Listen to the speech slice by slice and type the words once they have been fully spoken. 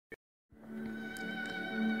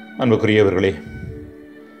அன்புக்குரியவர்களே,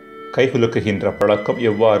 கைகுலுக்குகின்ற பழக்கம்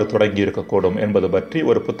எவ்வாறு தொடங்கியிருக்கக்கூடும் என்பது பற்றி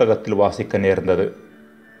ஒரு புத்தகத்தில் வாசிக்க நேர்ந்தது.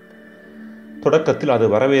 தொடக்கத்தில் அது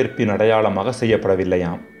வரவேற்பின் அடையாளமாக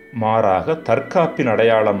செய்யப்படவில்லையாம், மாறாக தற்காப்பின்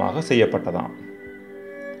அடையாளமாக செய்யப்பட்டதாம்.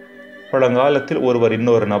 பழங்காலத்தில் ஒருவர்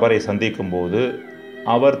இன்னொரு நபரை சந்திக்கும் போது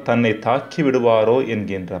அவர் தன்னை தாக்கி விடுவாரோ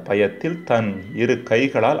என்கின்ற பயத்தில் தன் இரு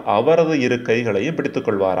கைகளால் அவரது இரு கைகளையும் பிடித்துக்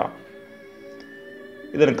கொள்வாராம்.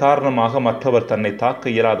 இதன் காரணமாக மற்றவர் தன்னை தாக்க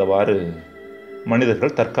இயலாதவாறு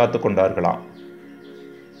மனிதர்கள் தற்காத்து கொண்டார்களாம்.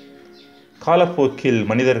 காலப்போக்கில்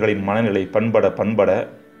மனிதர்களின் மனநிலை பண்பட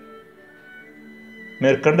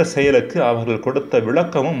மேற்கண்ட செயலுக்கு அவர்கள் கொடுத்த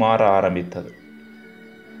விளக்கமும் மாற ஆரம்பித்தது.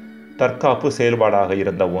 தற்காப்பு செயல்பாடாக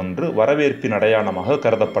இருந்த ஒன்று வரவேற்பின் அடையாளமாக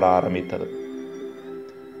கருதப்பட ஆரம்பித்தது.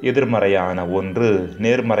 எதிர்மறையான ஒன்று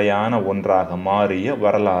நேர்மறையான ஒன்றாக மாறிய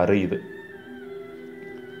வரலாறு இது.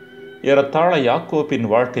 ஏறத்தாழ யாக்கோபின்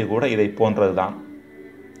வாழ்க்கை கூட இதை போன்றதுதான்.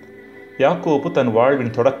 யாக்கோபு தன்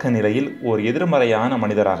வாழ்வின் தொடக்க நிலையில் ஓர் எதிர்மறையான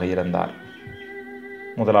மனிதராக இருந்தார்.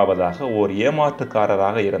 முதலாவதாக ஓர்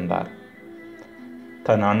ஏமாற்றுக்காரராக இருந்தார்.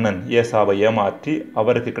 தன் அண்ணன் ஏசாவை ஏமாற்றி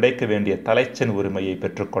அவருக்கு கிடைக்க வேண்டிய தலைச்சன் உரிமையை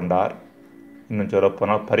பெற்றுக்கொண்டார். இன்னும்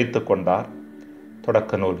சொல்லப்போனால் பறித்து கொண்டார்.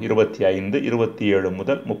 தொடக்க நூல் 25, 27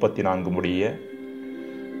 முதல் 34 முடிய.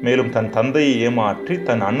 மேலும் தன் தந்தையை ஏமாற்றி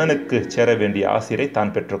தன் அண்ணனுக்கு சேர வேண்டிய ஆசிரை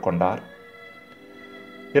தான் பெற்றுக்கொண்டார்.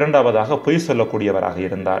 இரண்டாவதாக பொய் சொல்லக்கூடியவராக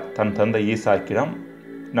இருந்தார். தன் தந்தை ஈசாக்கிடம்,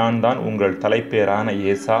 நான் தான் உங்கள் தலைப்பேரான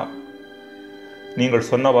ஏசா, நீங்கள்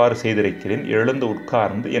சொன்னவாறு செய்திருக்கிறேன், எழுந்து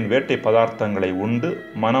உட்கார்ந்து என் வேட்டை பதார்த்தங்களை உண்டு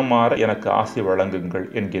மனமாற எனக்கு ஆசி வழங்குங்கள்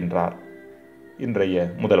என்கின்றார். இன்றைய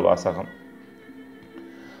முதல் வாசகம்.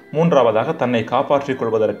 மூன்றாவதாக தன்னை காப்பாற்றிக்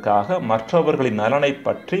கொள்வதற்காக மற்றவர்களின் நலனை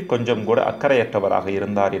பற்றி கொஞ்சம் கூட அக்கறையற்றவராக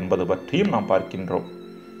இருந்தார் என்பது பற்றியும் நாம் பார்க்கின்றோம்.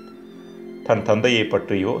 தன் தந்தையை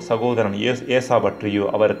பற்றியோ சகோதரன் ஏசா பற்றியோ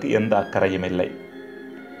அவருக்கு எந்த அக்கறையும் இல்லை.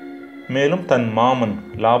 மேலும் தன் மாமன்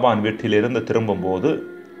லாபான் வீட்டிலிருந்து திரும்பும்போது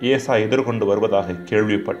ஏசா எதிர்கொண்டு வருவதாக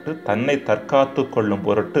கேள்விப்பட்டு தன்னை தற்காத்து கொள்ளும்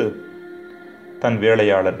பொருட்டு தன்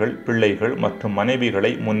வேலையாளர்கள், பிள்ளைகள் மற்றும்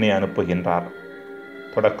மனைவிகளை முன்னே அனுப்புகின்றார்.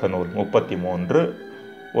 தொடக்க நூல் 33,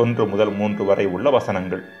 1 முதல் 3 வரை உள்ள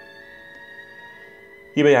வசனங்கள்.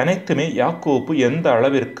 இவை அனைத்துமே யாக்கோபு எந்த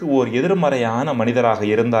அளவிற்கு ஓர் எதிர்மறையான மனிதராக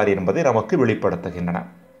இருந்தார் என்பதை நமக்கு வெளிப்படுத்துகின்றன.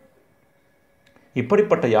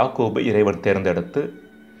 இப்படிப்பட்ட யாக்கோபை இறைவன் தேர்ந்தெடுத்து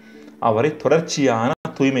அவரை தொடர்ச்சியான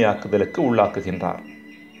தூய்மையாக்குதலுக்கு உள்ளாக்குகின்றார்.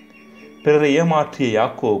 பிறரை ஏமாற்றிய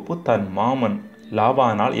யாக்கோபு தன் மாமன்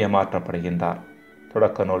லாபானால் ஏமாற்றப்படுகின்றார்.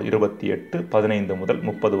 தொடக்க நூல் 28, 15 முதல்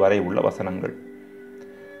 30 வரை உள்ள வசனங்கள்.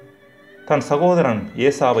 தன் சகோதரன்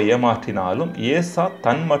ஏசாவை ஏமாற்றினாலும் ஏசா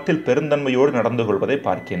தன் மட்டில் பெருந்தன்மையோடு நடந்து கொள்வதை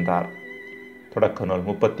பார்க்கின்றார். தொடக்க நூல்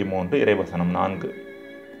 33, இறைவசனம் 4.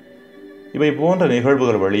 இவை போன்ற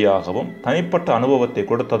நிகழ்வுகள் வழியாகவும் தனிப்பட்ட அனுபவத்தை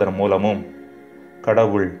கொடுத்ததன் மூலமும்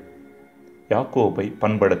கடவுள் யாக்கோபை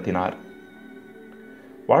பண்படுத்தினார்.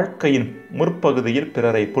 வாழ்க்கையின் முற்பகுதியில்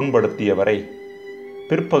பிறரை புண்படுத்தியவரை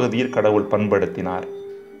பிற்பகுதியில் கடவுள் பண்படுத்தினார்.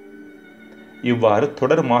 இவ்வாறு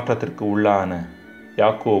தொடர் மாற்றத்திற்கு உள்ளான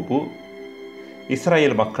யாக்கோபு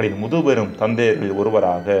இஸ்ரேல் மக்களின் முதுபெரும் தந்தையர்களில்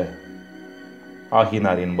ஒருவராக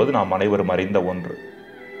ஆகினார் என்பது நாம் அனைவரும் அறிந்த ஒன்று.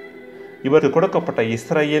 இவருக்கு கொடுக்கப்பட்ட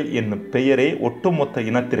இஸ்ரேல் என்னும் பெயரே ஒட்டுமொத்த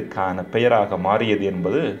இனத்திற்கான பெயராக மாறியது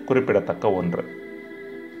என்பது குறிப்பிடத்தக்க ஒன்று.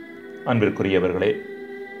 அன்பிற்குரியவர்களே,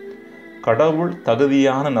 கடவுள்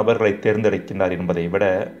தகுதியான நபர்களை தேர்ந்தெடுக்கின்றார் என்பதை விட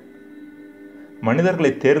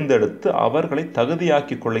மனிதர்களை தேர்ந்தெடுத்து அவர்களை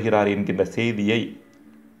தகுதியாக்கிக் கொள்கிறார் என்கின்ற செய்தியை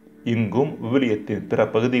இங்கும் விவிலியத்தின் பிற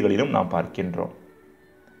பகுதிகளிலும் நாம் பார்க்கின்றோம்.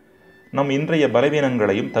 நம் இன்றைய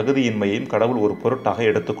பலவீனங்களையும் தகுதியின்மையையும் கடவுள் ஒரு பொருட்டாக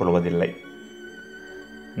எடுத்துக்கொள்வதில்லை.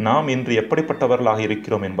 நாம் இன்று எப்படிப்பட்டவர்களாக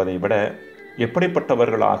இருக்கிறோம் என்பதை விட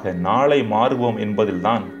எப்படிப்பட்டவர்களாக நாளை மாறுவோம்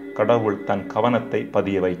என்பதில்தான் கடவுள் தன் கவனத்தை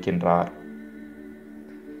பதிய வைக்கின்றார்.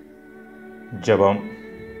 ஜெபம்.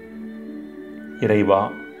 இறைவா,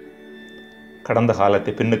 கடந்த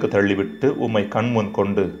காலத்தை பின்னுக்கு தள்ளிவிட்டு உம்மை கண்முன்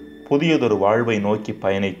கொண்டு புதியதொரு வாழ்வை நோக்கி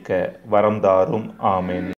பயணிக்க வரம் தாரும்.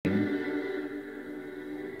 ஆமென்.